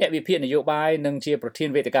ក្តីអ្នកវិភាគនយោបាយនិងជាប្រធាន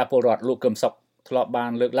វេទិកាពលរដ្ឋលោកកឹមសុខធ្លាប់បា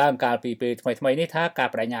នលើកឡើងកាលពីពេលថ្មីៗនេះថាការ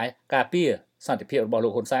បដិញ្ញាការពារសន្តិភាពរបស់លោ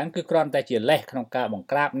កហ៊ុនសែនគឺគ្រាន់តែជាលេសក្នុងការបង្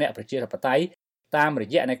ក្រាបអ្នកប្រជាធិបតេយ្យតាមរ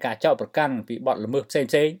យៈនៃការចោទប្រកាន់ពីបទល្មើសផ្សេង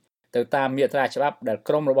ៗទៅតាមមាត្រាច្បាប់ដែល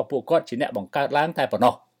ក្រុមរបស់ពួកគាត់ជាអ្នកបង្កើតឡើងតែប៉ុណ្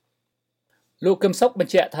ណោះលោកកឹមសុខប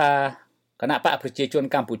ញ្ជាក់ថាគណៈបកប្រជាជន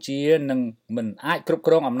កម្ពុជានឹងមិនអាចគ្រប់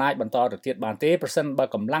គ្រងអំណាចបន្តទៅទៀតបានទេប្រសិនបើ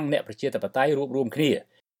កម្លាំងអ្នកប្រជាធិបតេយ្យរួបរวมគ្នា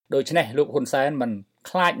ដូច្នេះលោកហ៊ុនសែនមិន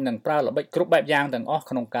ខ្លាចនឹងប្រើល្បិចគ្រប់បែបយ៉ាងទាំងអស់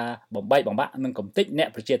ក្នុងការបំបែកបំបាក់និងកំទេចអ្នក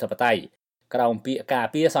ប្រជាធិបតេយ្យក្រោមពាក្យការ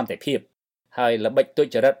ពារសន្តិភាពហើយល្បិចទុ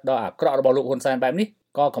ច្ចរិតដ៏អាក្រក់របស់លោកហ៊ុនសែនបែបនេះ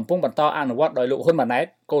ក៏កំពុងបន្តអនុវត្តដោយលោកហ៊ុនម៉ាណែត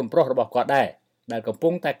កូនប្រុសរបស់គាត់ដែរដែលកំពុ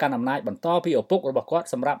ងតែកាន់អំណាចបន្តពីឪពុករបស់គាត់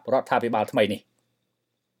សម្រាប់រដ្ឋាភិបាលថ្មីនេះ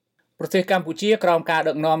ប្រទេសកម្ពុជាក្រោមការ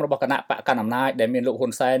ដឹកនាំរបស់គណៈបកកណ្ដាលអំណាចដែលមានលោកហ៊ុ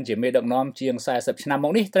នសែនជាមេដឹកនាំជាង40ឆ្នាំម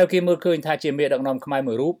កនេះត្រូវគេមើលឃើញថាជាមេដឹកនាំខ្មែរ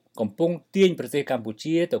មួយរូបកំពុងទាញប្រទេសកម្ពុ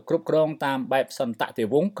ជាទៅគ្រប់គ្រងតាមបែបសន្តតិ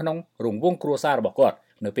វង្សក្នុងរង្វង់គ្រួសាររបស់គាត់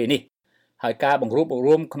នៅពេលនេះហើយការបង្រួបបង្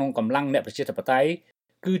រួមក្នុងកម្លាំងអ្នកប្រជាធិបតេយ្យ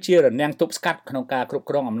គឺជារនាំងទប់ស្កាត់ក្នុងការគ្រប់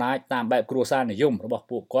គ្រងអំណាចតាមបែបគ្រួសារនិយមរបស់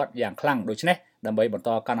ពួកគាត់យ៉ាងខ្លាំងដូច្នេះដើម្បីបន្ត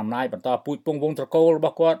កាន់អំណាចបន្តពូជពង្សវង្សត្រកូលរប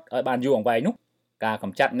ស់គាត់ឲ្យបានយូរអង្វែងនោះការក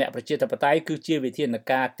ម្ចាត់អ្នកប្រជាធិបតេយ្យគឺជាវិធាន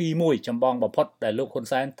ការទី1ចម្បងបំផុតដែលលោកហ៊ុន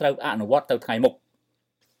សែនត្រូវអនុវត្តទៅថ្ងៃមុខ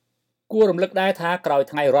គួររំលឹកដែរថាក្រោយ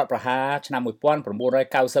ថ្ងៃរដ្ឋប្រហារឆ្នាំ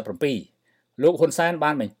1997លោកហ៊ុនសែនបា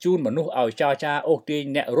នបញ្ជូនមនុស្សឲ្យចរចាអូសទាញ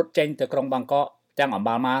អ្នករត់ចេញទៅក្រុងបាងកកទាំងអម្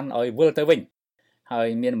បាលម៉ានឲ្យវិលទៅវិញហើយ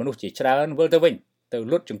មានមនុស្សជាច្រើនវិលទៅវិញទៅ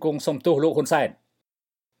លុតជង្គង់សុំទោសលោកហ៊ុនសែន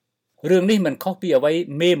រឿងនេះមិនខុសពីអ្វី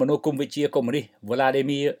មេមនោគមវិជ្ជាកុម្មុយនីស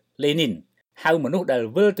Vladimir Lenin ហៅមនុស្សដែល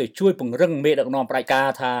វិលទៅជួយពង្រឹងមេដឹកនាំផ្ដាច់ការ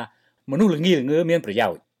ថាមនុស្សល្ងីល្ងើមានប្រយោ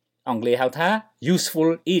ជន៍អង់គ្លេសហៅថា useful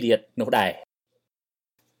idiot នោះដែរ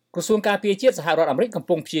ក្រសួងការពារជាតិសហរដ្ឋអាមេរិកកំ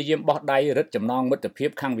ពុងព្យាយាមបោះដៃរឹតចំណងមិត្តភាព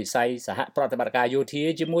ខាងវិស័យសហប្រតិបត្តិការយោធា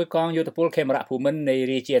ជាមួយកងយោធពលខេមរៈភូមិន្ទនៃ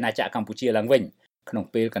រាជាអាណាចក្រកម្ពុជាឡើងវិញក្នុង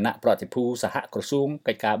ពេលគណៈប្រតិភូសហក្រសួង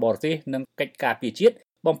កិច្ចការបរទេសនិងកិច្ចការពារជាតិ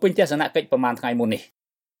បំពេញទស្សនកិច្ចប្រមាណថ្ងៃមុននេះ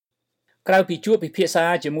ក្រៅពីជួបពិភាក្សា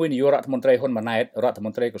ជាមួយនាយករដ្ឋមន្ត្រីហ៊ុនម៉ាណែតរដ្ឋម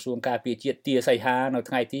ន្ត្រីក្រសួងការពារជាតិទាសីហានៅ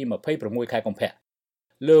ថ្ងៃទី26ខែកុម្ភៈ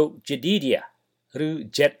លោក Jedidia ឬ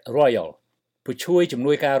Jet Royal ผู้ช่วยជំ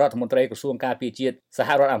នួយការរដ្ឋមន្ត្រីក្រសួងការពារជាតិសហ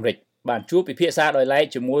រដ្ឋអាមេរិកបានជួបពិភាក្សាដោយឡែក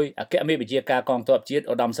ជាមួយអគ្គមេបញ្ជាការកងទ័ពជាតិ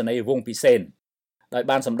ឧត្តមសេនីយ៍វង្សពិសេនដោយ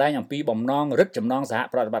បានសម្ដែងអំពីបំណងរឹតចំណងសហ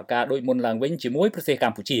ប្រតិបត្តិការដូចមុនឡើងវិញជាមួយប្រទេសក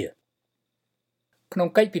ម្ពុជាក្នុង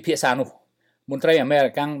កិច្ចពិភាក្សានោះមន្ត្រីអាមេរិ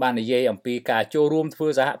កបាននិយាយអំពីការចូលរួមធ្វើ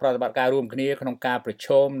សហប្រតិបត្តិការរួមគ្នាក្នុងការប្រឈ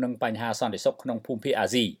មនឹងបញ្ហាសន្តិសុខក្នុងភូមិភាគអា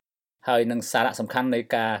ស៊ីហើយនឹងសារៈសំខាន់នៃ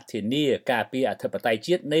ការធានាការពារអធិបតេយ្យ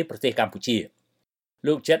ជាតិនៃប្រទេសកម្ពុជា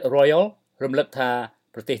លោក Jet Royal រំលឹកថា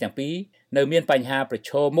ប្រទេសទាំងពីរនៅមានបញ្ហាប្រ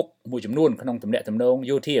ឈមមុខមួយចំនួនក្នុងទំនាក់ទំនង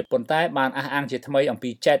យោធាប៉ុន្តែបានអះអាងជាថ្មីអំពី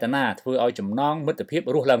ចេតនាធ្វើឲ្យចំណងមិត្តភាព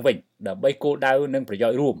រស់ឡើងវិញដើម្បីគោលដៅនិងប្រយោ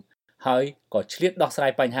ជន៍រួមហើយក៏ឆ្លៀតដោះស្រា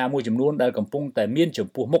យបញ្ហាមួយចំនួនដែលកំពុងតែមានចំ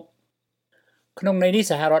ពោះមុខក្នុងន័យនេះ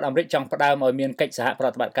សហរដ្ឋអាមេរិកចង់ផ្ដើមឲ្យមានកិច្ចសហប្រ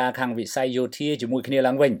តិបត្តិការខាងវិស័យយោធាជាមួយគ្នា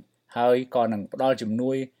ឡើងវិញហើយក៏នឹងផ្ដល់ជំ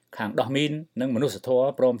នួយខាងដោះមីននិងមនុស្សធម៌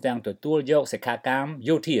ព្រមទាំងទទួលយកសិក្ខាកាម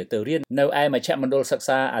យោធាទៅរៀននៅឯមជ្ឈមណ្ឌលសិក្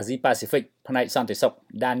សាអាស៊ីប៉ាស៊ីហ្វិកផ្នែកសន្តិសុខ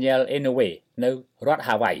Daniel Inouye នៅរដ្ឋ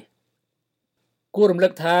Hawaii គួររំលឹ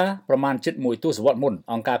កថាប្រមាណជិតមួយទសវត្សរ៍មុន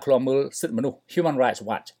អង្គការឃ្លាំមើលសិទ្ធិមនុស្ស Human Rights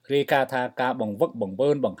Watch រាយការណ៍ថាការបង្វឹកបង្វើ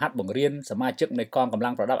បង្ហាត់បង្រៀនសមាជិកនៃកងកម្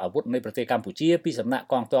លាំងប្រដាប់អាវុធនៃប្រទេសកម្ពុជាពីសំណាក់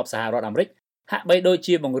កងទ័ពសហរដ្ឋអាមេរិកហាក់បីដូច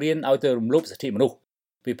ជាបង្រៀនឲ្យទៅរំលោភសិទ្ធិមនុស្ស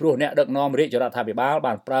ពីព្រោះអ្នកដឹកនាំរាជរដ្ឋាភិបាល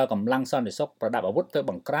បានប្រើកម្លាំងសន្តិសុខប្រដាប់អាវុធទៅ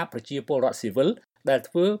បង្ក្រាបប្រជាពលរដ្ឋស៊ីវិលដែល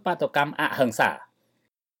ធ្វើបាតុកម្មអហិង្សា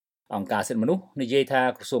អង្គការសិទ្ធិមនុស្សនិយាយថា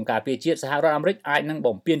ក្រសួងការពារជាតិសហរដ្ឋអាមេរិកអាចនឹង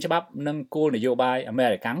បំពានច្បាប់និងគោលនយោបាយអាមេ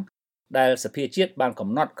រិកដែលសភាជាតិបានកំ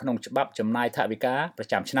ណត់ក្នុងច្បាប់ចំណាយថវិកាប្រ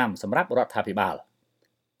ចាំឆ្នាំសម្រាប់រដ្ឋាភិបាល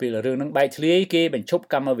ពេលរឿងនឹងបែកធ្លាយគេបញ្ឈប់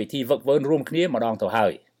កម្មវិធីវឹកវើរួមគ្នាម្ដងទៅហើ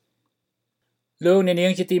យលោកអ្នកនា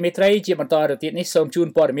ងជាទីមេត្រីជាបន្តទៅទៀតនេះសូមជូន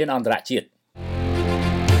ព័ត៌មានអន្តរជាតិ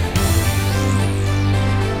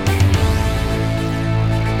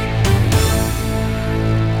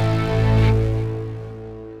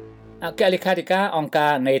អគ្គលេខាធិការអង្គកា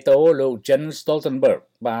រ NATO លោក Jens Stoltenberg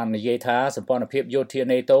បាននិយាយថាសម្ព័ន្ធភាពយោធា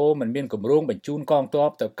NATO មិនមានគម្រោងបញ្ជូនកងទ័ព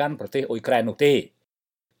ទៅកាន់ប្រទេសអ៊ុយក្រែននោះទេ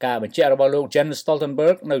ការបញ្ជាក់របស់លោក Jens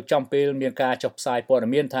Stoltenberg នៅចំពេលមានការចុះផ្សាយព័ត៌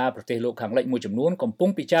មានថាប្រទេសលោកខាងលិចមួយចំនួនកំពុង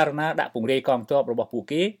ពិចារណាដាក់ពង្រាយកងទ័ពរបស់ពួក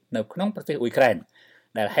គេនៅក្នុងប្រទេសអ៊ុយក្រែន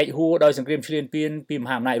ដែលហែកហួរដោយសង្គ្រាមឈ្លានពានពីម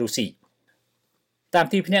ហាអំណាចរុស្ស៊ីតាម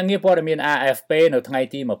ទីភ្នាក់ងារព័ត៌មាន AFP នៅថ្ងៃ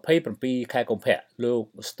ទី27ខែកុម្ភៈលោក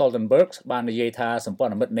Stoltenberg បាននិយាយថាសម្ព័ន្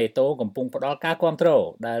ធមិត្ត NATO កំពុងផ្ដល់ការគាំទ្រ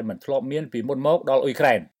ដែលមិនធ្លាប់មានពីមុនមកដល់អ៊ុយក្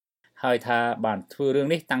រែន ហើយថាបានធ្វើរឿង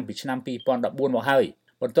នេះតាំងពីឆ្នាំ2014មកហើយ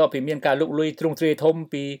បន្ទាប់ពីមានការលុកលុយទ្រង់ទ្រាយធំ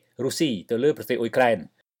ពីរុស្ស៊ីទៅលើប្រទេសអ៊ុយក្រែន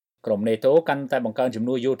ក្រុម NATO កាន់តែបង្កើនជំ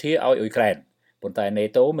នួយយោធាឲ្យអ៊ុយក្រែនប៉ុន្តែ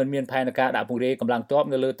NATO មិនមានផែនការដាក់ពង្រាយកម្លាំងទ័ព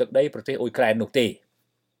នៅលើទឹកដីប្រទេសអ៊ុយក្រែននោះទេ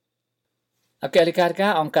អគ្គលេខាធិកា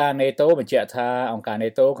រអង្គការ NATO បញ្ជាក់ថាអង្គការ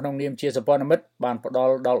NATO ក្នុងនាមជាសម្ព័ន្ធមិត្តបានផ្ដ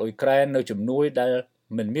ល់ដល់អ៊ុយក្រែននូវជំនួយដែល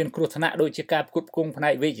មិនមានគ្រោះថ្នាក់ដូចជាការផ្គត់ផ្គង់ផ្នែ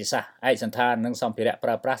កវេជ្ជសាស្ត្រឯកសណ្ឋាននិងសម្ភារៈប្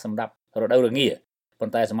រើប្រាស់សម្រាប់រដូវរងាប៉ុ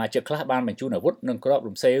ន្តែសមាជិកខ្លះបានបញ្ជូនអាវុធនិងគ្រាប់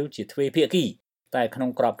រំសេវជាទ្វេភាគីតែក្នុង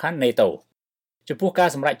ក្របខ័ណ្ឌ NATO ចំពោះការ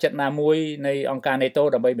សម្រេចចិត្តណាមួយនៃអង្គការ NATO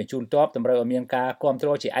ដើម្បីបញ្ជូនទ័ពតម្រូវឲ្យមានការគាំទ្រ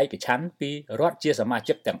ជាឯកច្ឆន្ទពីរដ្ឋជាសមា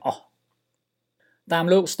ជិកទាំងអស់តាម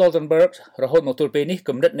លោក Stoltenberg រហូតមកទល់ពេលនេះ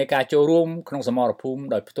គំនិតនៃការចូលរួមក្នុងសមរភូមិ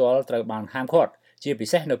ដោយផ្ទាល់ត្រូវបានហាមឃាត់ជាពិ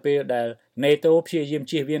សេសនៅពេលដែល NATO ព្យាយាម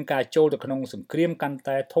ជៀសវាងការចូលទៅក្នុងសង្គ្រាមកាន់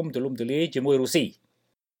តែធំទូលំទូលាយជាមួយរុស្ស៊ី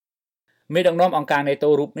មេដឹកនាំអង្គការ NATO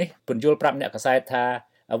រូបនេះពន្យល់ប្រាប់អ្នកកាសែតថា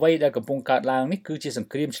អ្វីដែលកំពុងកើតឡើងនេះគឺជាសង្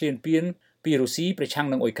គ្រាមឈ្លានពានពីរុស្ស៊ីប្រឆាំង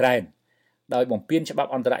នឹងអ៊ុយក្រែនដោយបំពានច្បាប់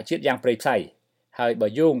អន្តរជាតិយ៉ាងព្រៃផ្សៃហើយបើ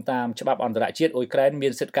យោងតាមច្បាប់អន្តរជាតិអ៊ុយក្រែនមា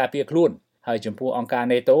នសិទ្ធិការពារខ្លួនហើយចំពោះអង្គការ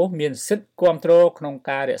NATO មានសិទ្ធិគាំទ្រក្នុង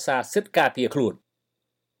ការរក្សាសិទ្ធិការពារខ្លួន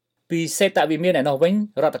ពីសេតវិមានឯនោះវិញ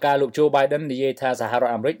រដ្ឋការលោក Joe Biden និយាយថាសហរដ្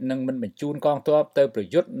ឋអាមេរិកនឹងមិនបញ្ជូនកងទ័ពទៅប្រ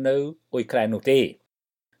យុទ្ធនៅអ៊ុយក្រែននោះទេ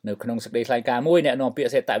នៅក្នុងសេចក្តីថ្លែងការណ៍មួយអ្នកនាំពាក្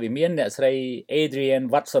យសេតវិមានអ្នកស្រី Adrienne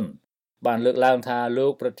Watson បានលើកឡើងថាលោ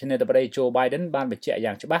កប្រធានាធិបតី Joe Biden បានបញ្ជាក់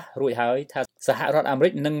យ៉ាងច្បាស់រួចហើយថាសហរដ្ឋអាមេរិ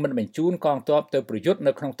កនឹងមិនបញ្ជូនកងទ័ពទៅប្រយុទ្ធ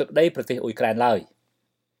នៅក្នុងទឹកដីប្រទេសអ៊ុយក្រែនឡើយ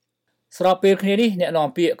ស្របពេលគ្នានេះអ្នកនាំ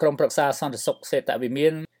ពាក្យក្រុមប្រឹក្សាសន្តិសុខសេតវិមា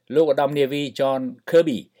នលោកឧត្តមនាវី John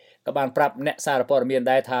Kirby ក៏បានប្រាប់អ្នកសារព័ត៌មាន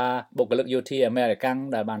ដែរថាបុគ្គលិកយោធាអាមេរិក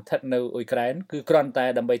ដែលបានស្ថិតនៅអ៊ុយក្រែនគឺគ្រាន់តែ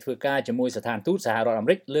ដើម្បីធ្វើការជាមួយស្ថានទូតសហរដ្ឋអាមេ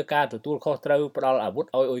រិកលើការទទួលខុសត្រូវផ្ដល់អាវុធឲ្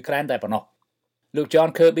យអ៊ុយក្រែនតែប៉ុណ្ណោះលោក John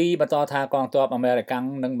Kirby បន្តថាកងទ័ពអាមេរិក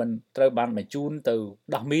នឹងមិនត្រូវបានបញ្ជូនទៅ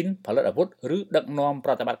ដោះមីនផលិតអាវុធឬដឹកនាំប្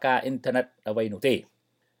រតិបត្តិការអ៊ីនធឺណិតអ្វីនោះទេ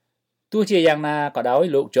ទោះជាយ៉ាងណាក៏ដោយ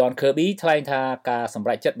លោក John Kirby ថ្លែងថាការសម្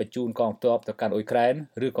រេចចិត្តបញ្ជូនកងទ័ពទៅកាន់អ៊ុយក្រែន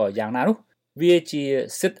ឬក៏យ៉ាងណានោះវាជា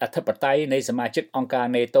សិទ្ធិអធិបតេយ្យនៃសមាជិកអង្គការ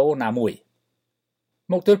NATO ណាមួយ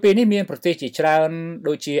មកទល់ពេលនេះមានប្រទេសជាច្រើន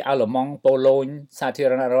ដូចជាអាល្លឺម៉ង់ប៉ូឡូញសាធា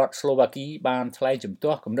រណរដ្ឋស្លូវ៉ាគីបានថ្លែងជំ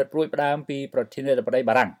ទាស់គំនិតព្រួយផ្ដើមពីប្រធានាធិបតី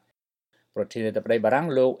បារាំង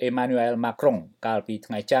លោក Emmanuel Macron កាលពី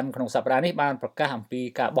ថ្ងៃច័ន្ទក្នុងសប្តាហ៍នេះបានប្រកាសអំពី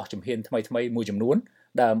ការបោះជំហានថ្មីៗមួយចំនួន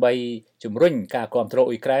ដើម្បីជំរុញការគាំទ្រ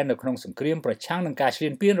អ៊ុយក្រែននៅក្នុងសង្គ្រាមប្រឆាំងនឹងការឈ្លា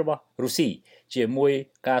នពានរបស់រុស្ស៊ីជាមួយ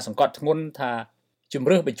ការសង្កត់ធ្ងន់ថាជំ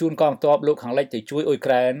រឿសបញ្ជូនកងទ័ពលោកខាងលិចទៅជួយអ៊ុយ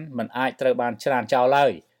ក្រែនមិនអាចត្រូវបានច្រានចោលឡើ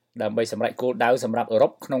យដើម្បីសម្រេចគោលដៅសម្រាប់អឺរ៉ុ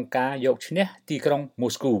បក្នុងការយកឈ្នះទីក្រុងម៉ូ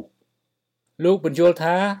ស្គូលោកបញ្យល់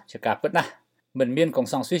ថាជាការពិតណាស់មិនមានកុង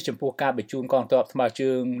សង្ស៊ីសចំពោះការបញ្ជូនកងទ័ពថ្មើរ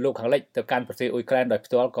ជើងលោកខាងលិចទៅកាន់ប្រទេសអ៊ុយក្រែនដោយ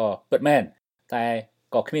ផ្ទាល់ក៏ពិតមែនតែ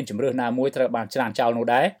ក៏គ្មានជំរឿសណាមួយត្រូវបានច្រានចោលនោះ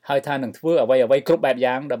ដែរហើយថានឹងធ្វើអ្វីៗគ្រប់បែប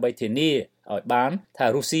យ៉ាងដើម្បីធានាឲ្យបានថា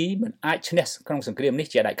រុស្ស៊ីមិនអាចឈ្នះក្នុងសង្គ្រាមនេះ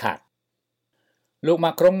ជាដាច់ខាតលោក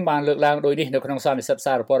ម៉ាក្រុងបានលើកឡើងដោយនេះនៅក្នុងសន្និសីទ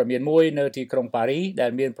សារព័ត៌មានមួយនៅទីក្រុងប៉ារីដែ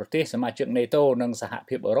លមានប្រទេសសមាជិក NATO និងសហ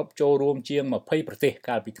ភាពអឺរ៉ុបចូលរួមជាង20ប្រទេស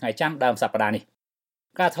កាលពីថ្ងៃច័ន្ទដើមសប្តាហ៍នេះ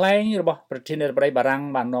ការថ្លែងរបស់ប្រធានាធិបតីបារាំង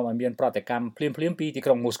បាននាំឲ្យមានប្រតិកម្មភ្លាមៗពីទីក្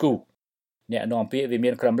រុងម៉ូស្គូអ្នកនាំពាក្យវិមា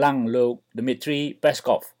នក្រមឡាំងលោក Dmitry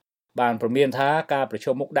Peskov បានព្រមានថាការប្រ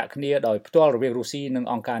ជុំមុខដាក់គ្នាដោយផ្ទាល់រវាងរុស្ស៊ីនិង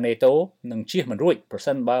អង្គការ NATO នឹងជៀសមិនរួចប្រ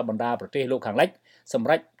សិនបើបណ្ដាប្រទេសលោកខាងលិចសម្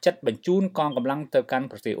រេចចិត្តបញ្ជូនកងកម្លាំងទៅកាន់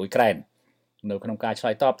ប្រទេសអ៊ុយក្រែននៅក្នុងការឆ្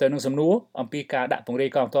លើយតបទៅនឹងសំណួរអំពីការដាក់ពង្រាយ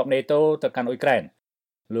កងទ័ព NATO ទៅកាន់អ៊ុយក្រែន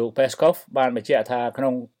លោក Peskov បានបញ្ជាក់ថាក្នុ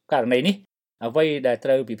ងករណីនេះអ្វីដែលត្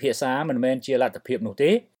រូវពិភាក្សាមិនមែនជាលទ្ធភាពនោះ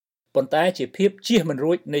ទេប៉ុន្តែជាភាពជៀសមិន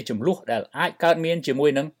រួចនៃចំនួនដែលអាចកើតមានជាមួយ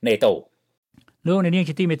នឹង NATO លោកអ្នកនាង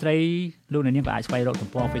ជាទីមេត្រីលោកអ្នកនាងក៏អាចស្វែងរកទំ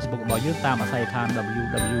ព័រ Facebook របស់យើងតាមអាស័យដ្ឋាន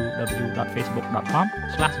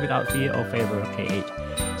www.facebook.com/withoutfearorfavorkh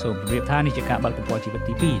សូមជម្រាបថានេះជាការបើកទំព័រជីវិត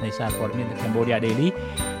ទី2នៃសារព័ត៌មាន The Cambodia Daily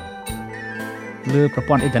លើប្រ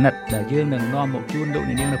ព័ន្ធអ៊ីនធឺណិតដែលយើងនឹងនាំមកជូនលោក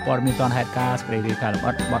អ្នកនាងនៅព័ត៌មានទាន់ហេតុការណ៍ស្វែងរកការលម្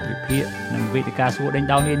អិតបទវិភាគនិងវេទិកាសួរដេញ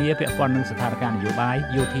ដោលនានាពាក់ព័ន្ធនឹងស្ថានភាពនយោបាយ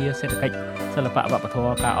យោធាសេដ្ឋកិច្ចសិល្បៈវប្បធ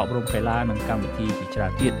ម៌ការអប់រំកីឡានិងកម្មវិធីជាច្រើ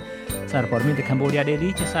នទៀតសារព័ត៌មាន The Cambodia Daily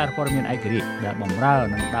ជាសារព័ត៌មានឯករាជ្យដែលបម្រើ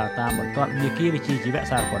និងដើរតាមបន្ទាត់មាគ៌ាវិជ្ជាជីវៈ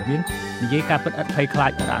សារព័ត៌មាននិយាយការពិតឥតភ័យខ្លា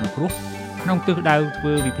ចរអាក់រំគ្រោះក្នុងទិសដៅធ្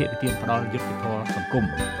វើវិភាគទានផ្ដល់យុត្តិធម៌សង្គម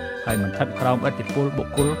ហើយមិនស្ថិតក្រោមឥទ្ធិពលបុ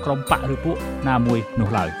គ្គលក្រុមបកឬពួកណាមួយ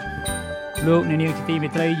នោះឡើយលោកអ្នកនាងជាទីមេ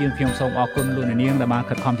ត្រីយើងខ្ញុំសូមអរគុណលោកអ្នកនាងដែលបាន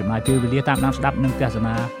ខិតខំចំណាយពេលវេលាតាមដានស្ដាប់និងទស្ស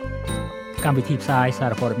នាកម្មវិធីផ្សាយសា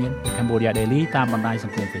រព័ត៌មាន Cambodia Daily តាមបណ្ដាញស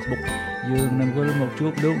ង្គម Facebook យើងនឹងវិលមកជួ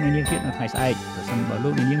បលោកអ្នកនាងទៀតនៅថ្ងៃស្អែកប្រសិនបើលោ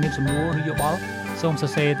កអ្នកនាងមានសំណួរឬយោបល់សូមសរ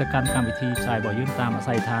សេរទៅកាន់កម្មវិធីផ្សាយរបស់យើងតាមអា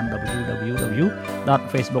ស័យដ្ឋាន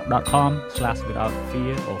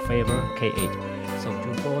www.facebook.com/withoutfearorfavorkh សូម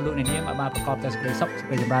ជូនពរលោកអ្នកនាងឲ្យបានប្រកបតែសេចក្តីសុខសេច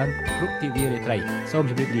ក្តីចម្រើនគ្រប់ទិវារាត្រីសូម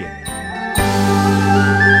ជម្រាបលា